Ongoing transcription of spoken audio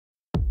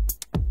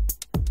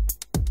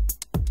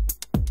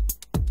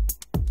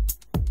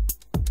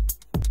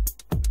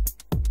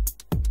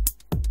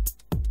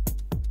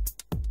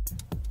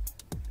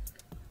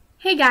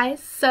Hey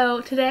guys, so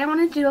today I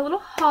want to do a little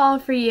haul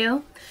for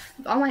you. I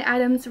have all my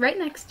items right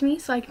next to me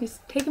so I can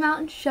just take them out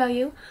and show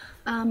you.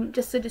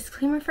 Just a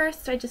disclaimer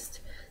first, this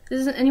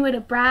isn't any way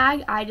to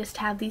brag. I just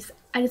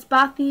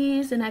bought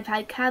these and I've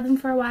had them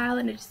for a while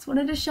and I just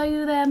wanted to show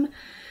you them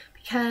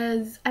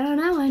because, I don't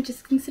know, I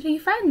just consider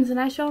you friends and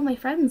I show all my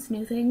friends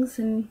new things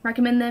and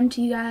recommend them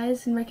to you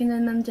guys and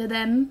recommend them to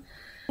them.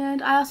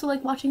 And I also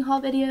like watching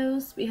haul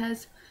videos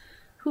because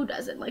who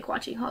doesn't like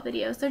watching haul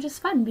videos? They're just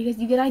fun because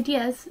you get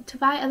ideas to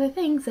buy other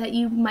things that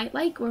you might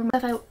like, or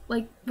stuff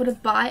I would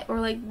have bought or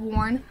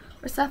worn,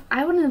 or stuff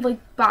I wouldn't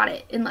have bought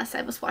it unless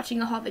I was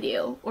watching a haul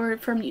video or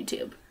from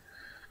YouTube.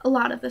 A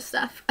lot of the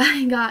stuff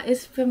I got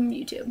is from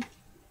YouTube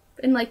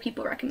and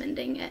people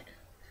recommending it.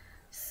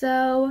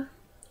 So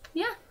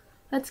yeah,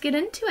 let's get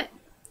into it.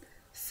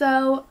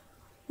 So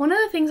one of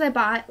the things I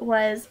bought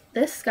was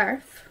this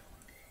scarf.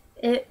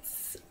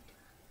 It's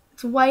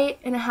white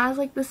and it has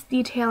this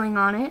detailing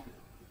on it.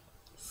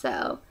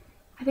 So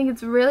I think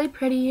it's really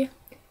pretty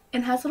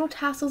and has little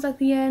tassels at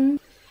the end.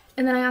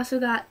 And then I also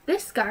got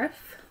this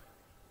scarf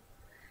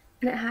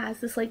and it has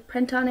this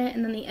print on it,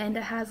 and then the end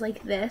it has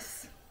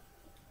this.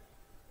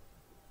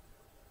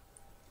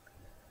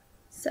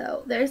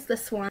 So there's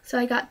this one. So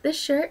I got this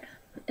shirt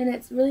and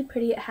it's really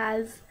pretty. It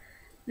has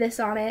this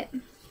on it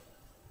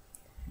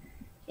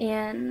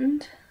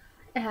and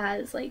it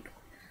has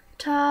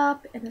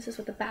top, and this is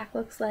what the back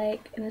looks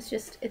like, and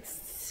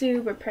it's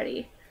super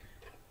pretty.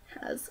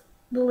 It has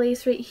the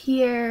lace right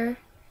here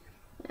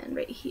and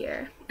right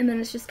here, and then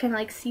it's just kind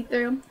of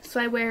see-through. So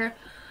I wear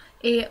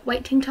a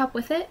white tank top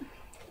with it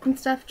and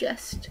stuff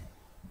just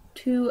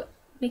to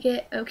make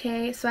it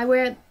okay. So I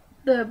wear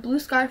the blue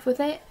scarf with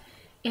it,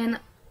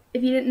 and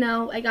if you didn't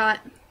know, I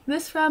got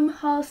this from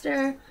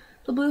Hollister,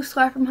 the blue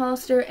scarf from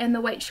Hollister, and the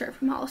white shirt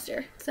from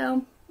Hollister.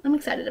 So I'm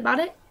excited about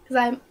it because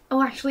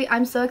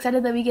I'm so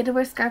excited that we get to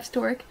wear scarves to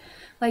work.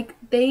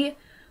 They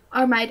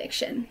are my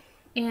addiction.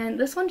 And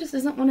this one just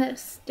doesn't want to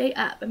stay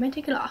up. I might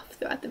take it off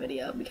throughout the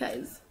video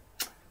because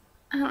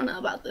I don't know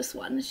about this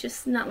one. It's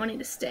just not wanting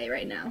to stay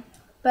right now.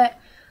 But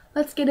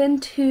let's get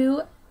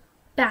into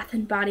Bath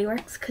 & Body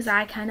Works because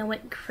I kind of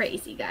went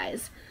crazy,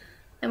 guys.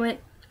 I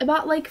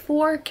bought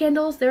 4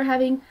 candles. They were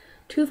having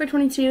 2 for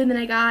 $22, and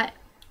then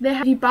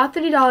if you bought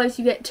 $30,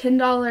 you get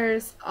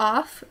 $10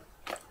 off.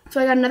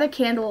 So I got another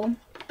candle,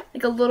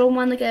 a little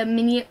one, a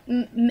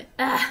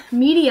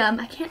medium.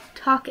 I can't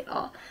talk at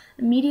all.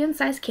 A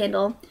medium-sized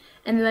candle.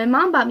 And then my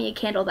mom bought me a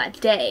candle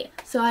that day.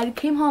 So I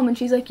came home and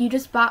she's like, "You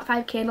just bought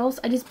 5 candles?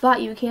 I just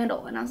bought you a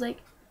candle." And I was like,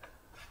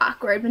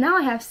 awkward. But now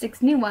I have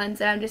 6 new ones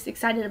and I'm just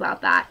excited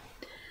about that.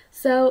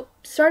 So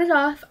started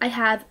off, I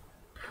have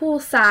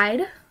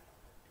Poolside.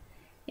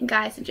 And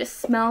guys, it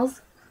just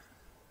smells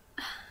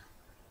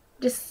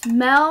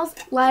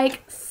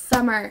like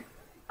summer.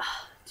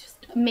 Oh,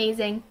 just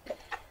amazing.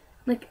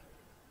 I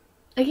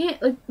can't,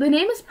 the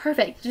name is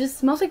perfect. It just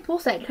smells like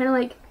Poolside. Kind of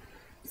like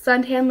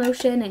suntan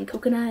lotion and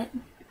coconut.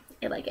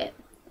 I like it.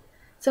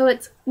 So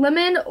it's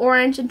lemon,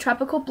 orange, and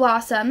tropical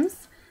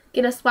blossoms.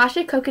 Get a splash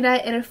of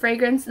coconut and a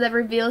fragrance that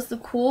reveals the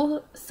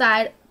cool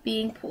side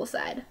being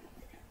poolside.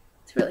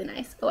 It's really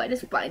nice. Oh, I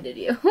just blinded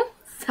you.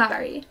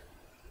 Sorry.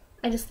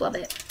 I just love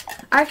it.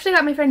 I actually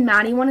got my friend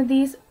Maddie one of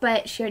these,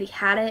 but she already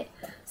had it.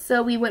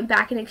 So we went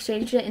back and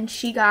exchanged it, and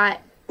she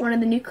got one of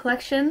the new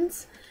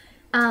collections.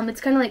 It's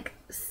kind of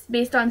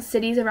based on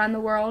cities around the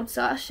world.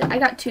 So I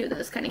got 2 of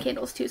those kind of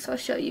candles too, so I'll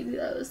show you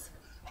those.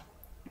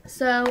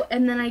 So,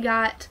 and then I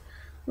got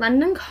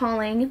London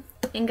Calling,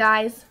 and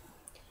guys,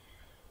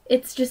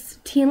 it's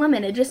just tea and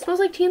lemon. It just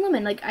smells like tea and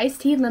lemon, iced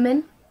tea and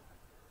lemon.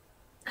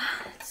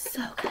 It's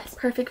so good.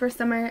 Perfect for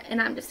summer,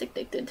 and I'm just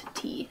addicted to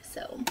tea,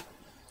 so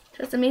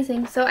that's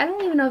amazing. So I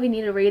don't even know if you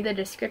need to read the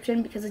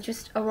description because it's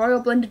just a royal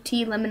blend of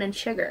tea, lemon, and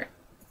sugar.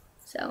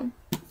 So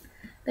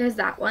there's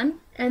that one.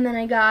 And then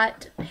I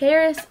got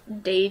Paris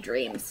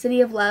Daydream,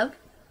 City of Love.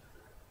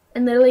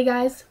 And literally,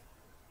 guys,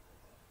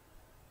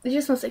 it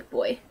just smells like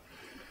boy.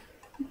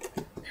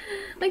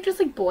 Just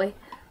like boy.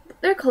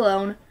 Their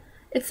cologne.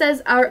 It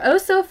says, "Our oh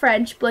so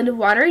French blend of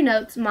watery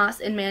notes, moss,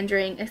 and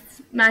mandarin.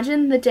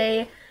 Imagine the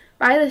day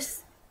by the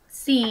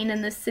scene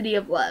in the city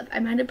of love." I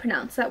might have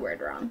pronounced that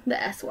word wrong,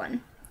 the S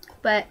one.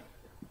 But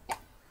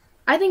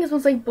I think it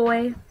smells like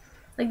boy,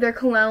 their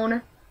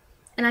cologne.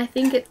 And I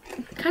think it's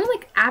kind of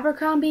like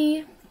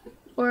Abercrombie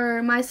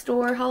or My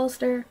Store,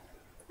 Hollister.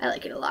 I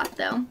like it a lot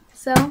though.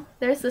 So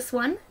there's this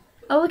one.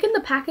 Oh, look at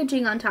the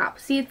packaging on top.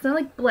 See, it's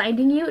not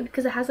blinding you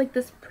because it has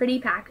this pretty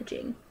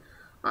packaging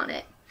on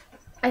it.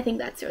 I think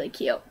that's really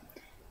cute.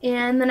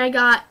 And then I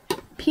got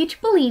Peach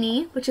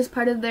Bellini, which is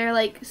part of their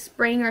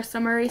spring or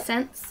summery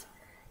scents.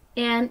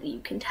 And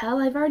you can tell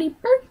I've already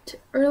burnt,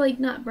 or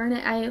not burn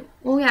it. I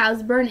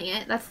was burning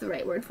it. That's the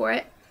right word for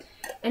it.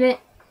 And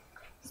it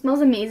smells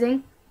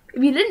amazing.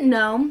 If you didn't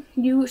know,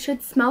 you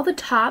should smell the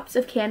tops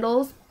of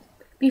candles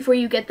before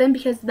you get them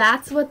because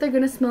that's what they're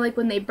going to smell like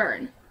when they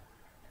burn.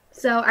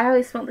 So I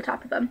always smell the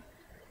top of them.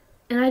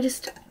 And it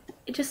just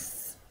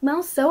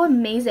smells so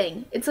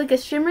amazing. It's like a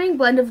shimmering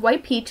blend of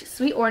white peach,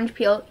 sweet orange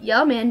peel,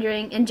 yellow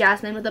mandarin, and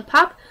jasmine with a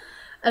pop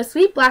a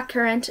sweet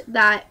blackcurrant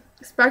that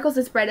sparkles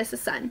as bright as the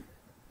sun.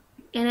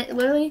 And it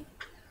literally,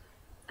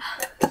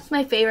 it's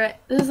my favorite.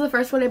 This is the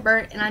first one I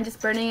burnt, and I'm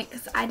just burning it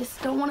because I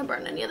just don't want to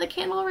burn any other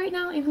candle right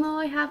now, even though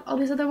I have all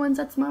these other ones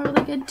that smell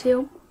really good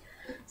too.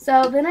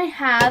 So then I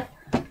have,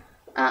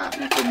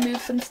 I can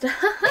move some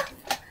stuff.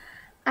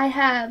 I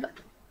have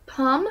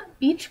Palm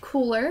Beach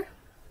Cooler,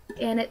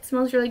 and it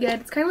smells really good.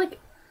 It's kind of like,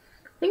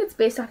 I think it's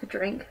based off a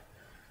drink,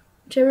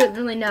 which I don't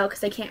really know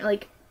because I can't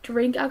like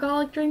drink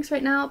alcoholic drinks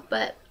right now,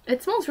 but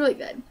it smells really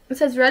good. It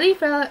says, ready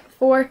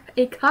for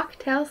a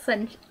cocktail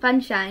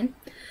sunshine.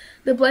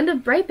 The blend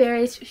of bright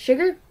berries,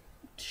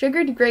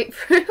 sugared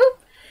grapefruit,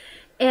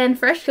 and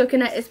fresh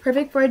coconut is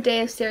perfect for a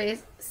day of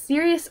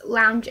serious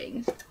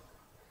lounging.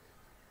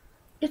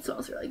 It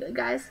smells really good,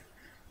 guys.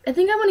 I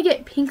think I want to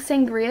get pink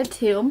sangria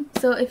too.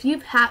 So if you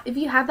have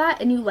that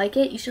and you like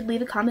it, you should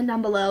leave a comment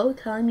down below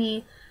telling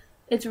me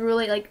it's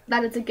really like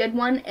that it's a good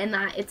one and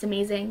that it's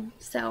amazing.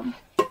 So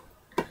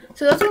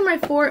those are my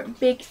 4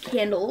 big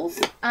candles.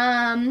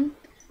 Then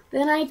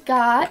I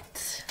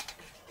got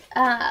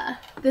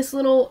this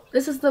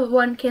is the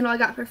one candle I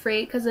got for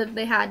free because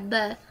they had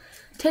the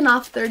 10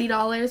 off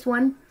 $30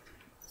 one.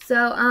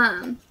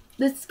 So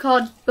this is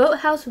called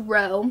Boathouse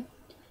Row,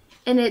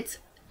 and it's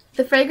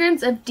the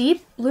fragrance of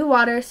deep blue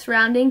water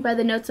surrounding by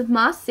the notes of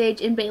moss,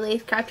 sage, and bay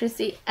leaf captures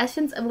the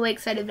essence of a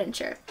lakeside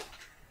adventure.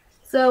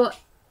 So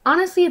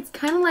honestly, it's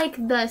kind of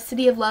like the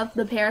City of Love,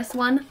 the Paris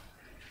one,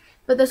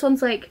 but this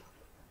one's like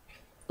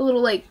a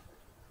little like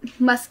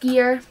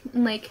muskier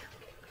and like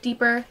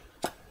deeper.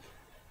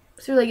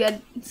 It's really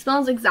good. It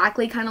smells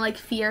exactly kind of like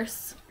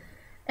Fierce.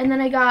 And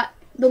then I got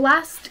the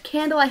last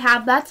candle I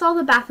have. That's all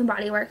the Bath and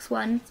Body Works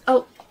ones.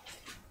 Oh,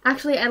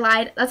 actually I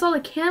lied. That's all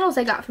the candles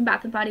I got from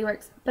Bath and Body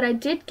Works. But I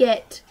did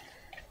get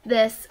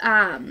this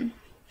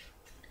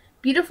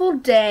Beautiful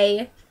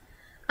Day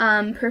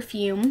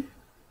perfume,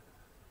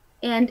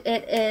 and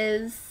it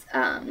is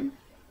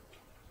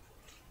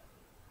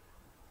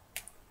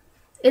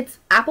it's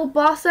apple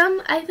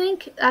blossom, I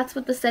think. That's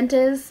what the scent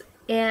is,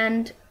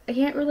 and I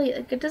can't really,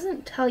 like, it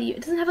doesn't tell you.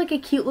 It doesn't have like a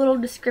cute little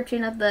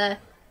description of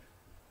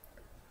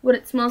what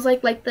it smells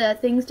like the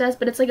things does,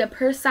 but it's like a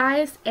purse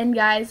size. And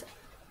guys,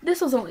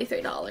 this was only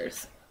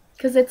 $3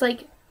 because it's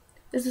like,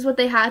 this is what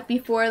they had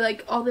before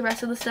like all the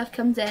rest of the stuff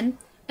comes in,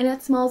 and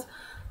it smells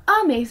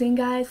amazing,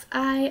 guys.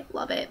 I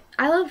love it.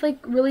 I love like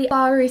really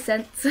flowery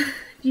scents. If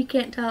you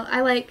can't tell,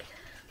 I like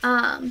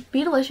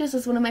Be Delicious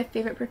is one of my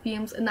favorite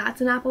perfumes, and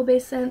that's an apple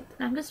based scent.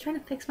 And I'm just trying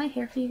to fix my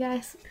hair for you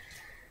guys.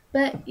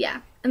 But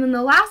yeah, and then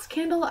the last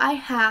candle I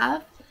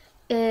have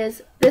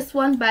is this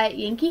one by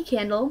Yankee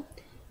Candle,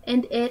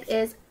 and it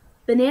is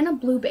Banana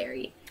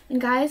Blueberry. And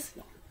guys,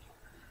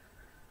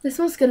 this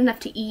smells good enough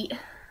to eat.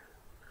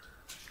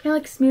 Kind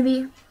of like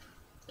smoothie.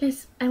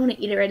 Guys, I want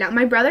to eat it right now.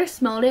 My brother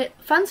smelled it.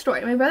 Fun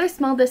story. My brother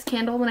smelled this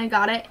candle when I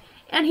got it,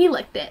 and he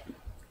licked it.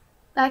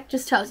 That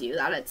just tells you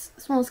that it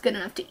smells good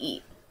enough to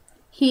eat.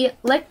 He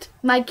licked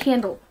my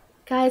candle.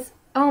 Guys,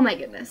 oh my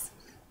goodness.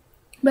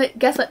 But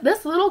guess what?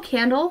 This little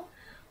candle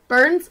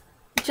burns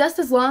just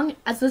as long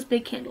as those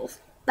big candles.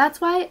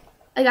 That's why,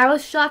 like, I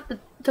was shocked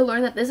to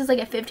learn that this is like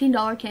a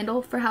 $15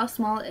 candle for how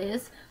small it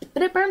is.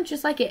 But it burns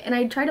just like it. And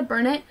I tried to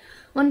burn it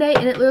one day,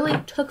 and it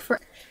literally took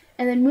forever.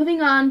 And then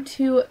moving on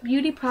to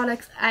beauty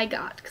products I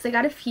got, because I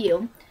got a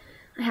few.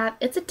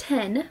 It's a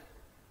 10,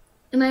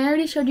 and I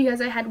already showed you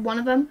guys I had one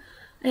of them.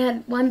 I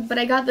had one, but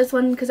I got this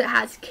one because it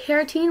has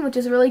keratin, which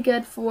is really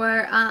good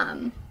for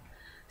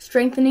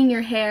strengthening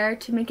your hair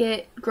to make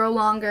it grow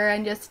longer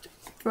and just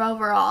for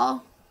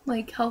overall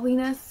like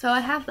healthiness. So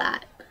I have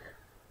that.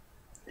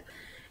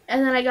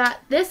 And then I got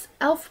this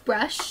e.l.f.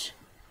 brush,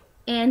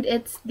 and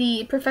it's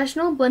the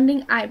Professional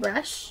Blending Eye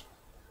Brush,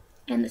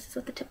 and this is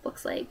what the tip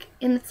looks like.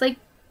 And it's a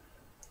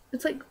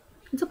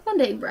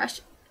blending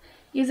brush.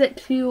 Use it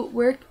to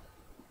work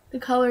the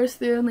colors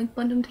through and like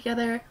blend them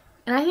together.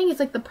 And I think it's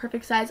like the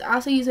perfect size. I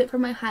also use it for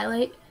my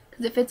highlight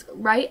because it fits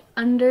right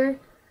under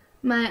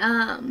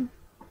my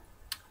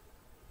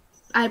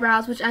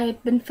eyebrows, which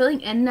I've been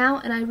filling in now,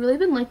 and I've really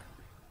been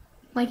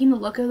liking the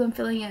look of them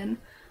filling in.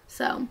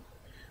 So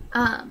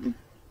I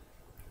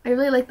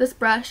really like this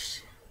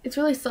brush. It's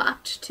really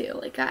soft too,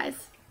 like,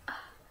 guys.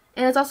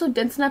 And it's also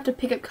dense enough to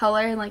pick up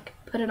color and like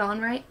put it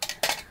on right.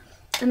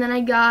 And then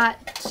I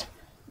got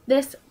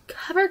this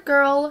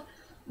CoverGirl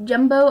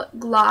Jumbo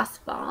Gloss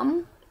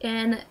Balm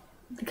in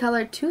the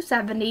color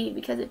 270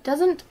 because it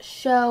doesn't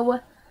show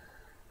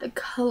the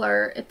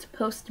color it's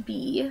supposed to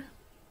be.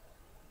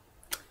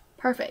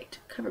 Perfect,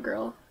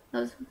 CoverGirl. That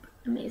was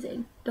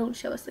amazing. Don't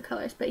show us the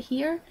colors, but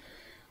here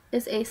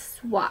is a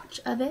swatch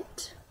of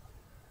it.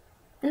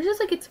 And it's just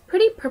like, it's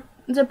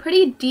a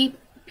pretty deep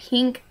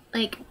pink,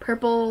 like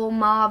purple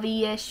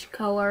mauve-ish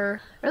color.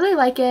 I really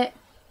like it.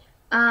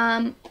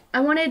 My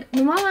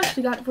mom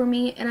actually got it for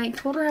me, and I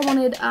told her I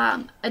wanted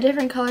a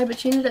different color, but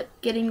she ended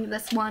up getting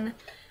this one,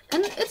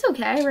 and it's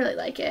okay. I really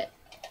like it.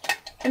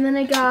 And then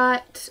I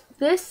got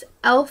this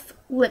e.l.f.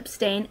 lip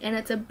stain, and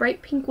it's a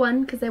bright pink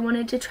one because I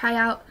wanted to try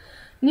out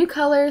new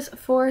colors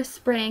for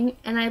spring,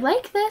 and I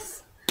like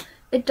this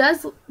it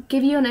does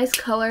give you a nice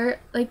color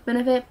like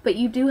benefit, but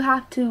you do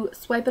have to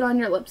swipe it on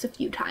your lips a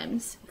few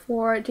times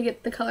to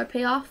get the color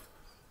payoff.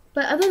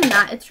 But other than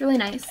that, it's really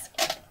nice.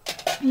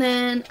 And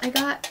then I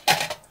got,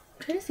 I'm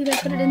trying to see if I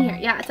put it in here.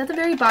 Yeah, it's at the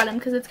very bottom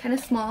because it's kind of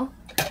small.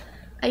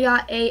 I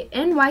got a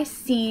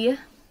NYC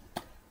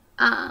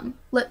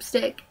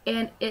lipstick,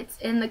 and it's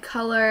in the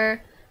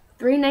color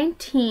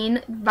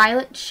 319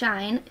 Violet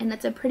Shine, and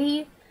it's a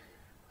pretty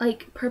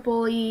like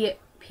purpley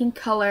pink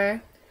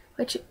color,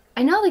 which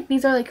I know like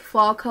these are like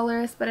fall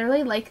colors, but I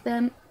really like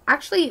them.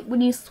 Actually,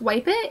 when you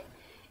swipe it,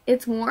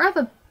 it's more of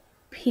a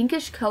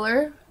pinkish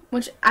color,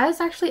 which I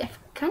guess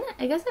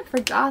I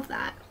forgot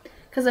that,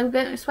 because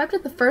I swiped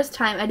it the first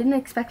time. I didn't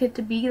expect it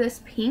to be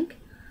this pink.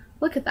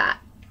 Look at that.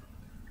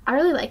 I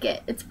really like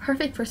it. It's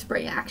perfect for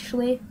spring,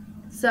 actually.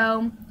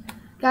 So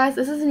guys,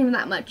 this isn't even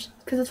that much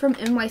because it's from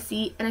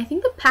NYC, and I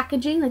think the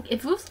packaging, like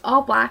if it was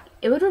all black,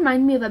 it would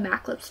remind me of a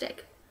MAC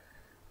lipstick.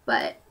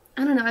 But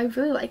I don't know, I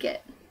really like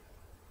it.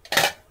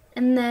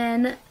 And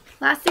then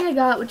last thing I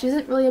got, which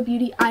isn't really a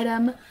beauty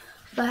item,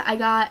 but I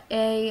got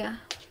a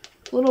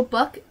little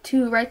book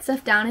to write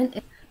stuff down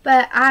in.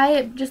 But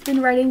I've just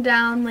been writing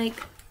down like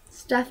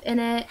stuff in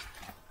it.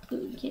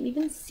 Ooh, you can't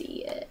even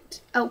see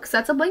it. Oh, because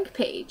that's a blank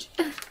page.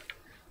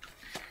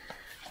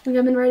 Like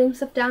I've been writing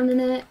stuff down in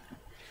it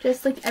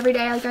just like every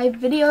day. Like I have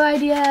video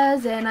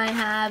ideas, and I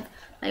have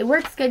my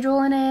work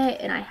schedule in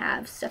it, and I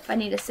have stuff I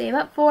need to save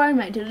up for, and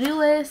my to-do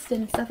list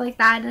and stuff like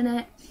that in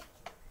it.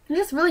 It's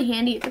just really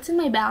handy. It fits in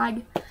my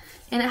bag,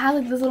 and it has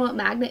like this little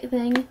magnet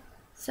thing.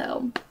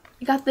 So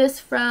I got this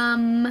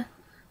from,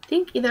 I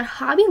think, either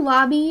Hobby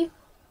Lobby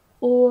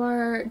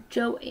or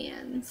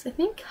Joann's. I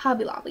think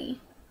Hobby Lobby.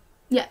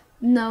 Yeah,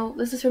 no,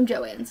 this is from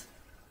Joann's.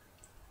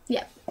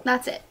 Yeah,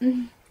 that's it.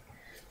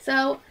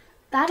 So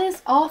that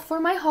is all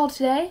for my haul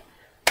today.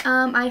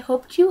 I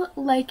hope you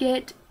like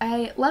it.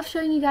 I love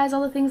showing you guys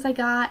all the things I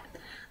got.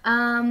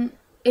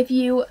 If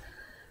you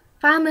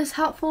found this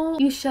helpful,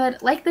 you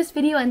should like this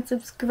video and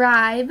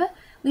subscribe.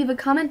 Leave a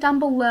comment down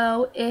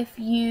below if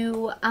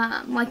you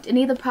liked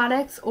any of the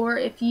products, or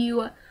if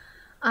you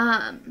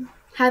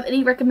have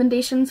any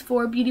recommendations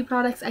for beauty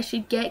products I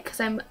should get, because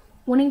I'm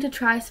wanting to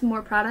try some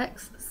more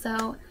products.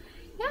 So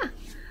yeah,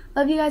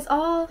 love you guys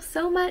all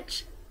so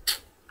much.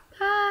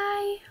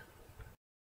 Bye.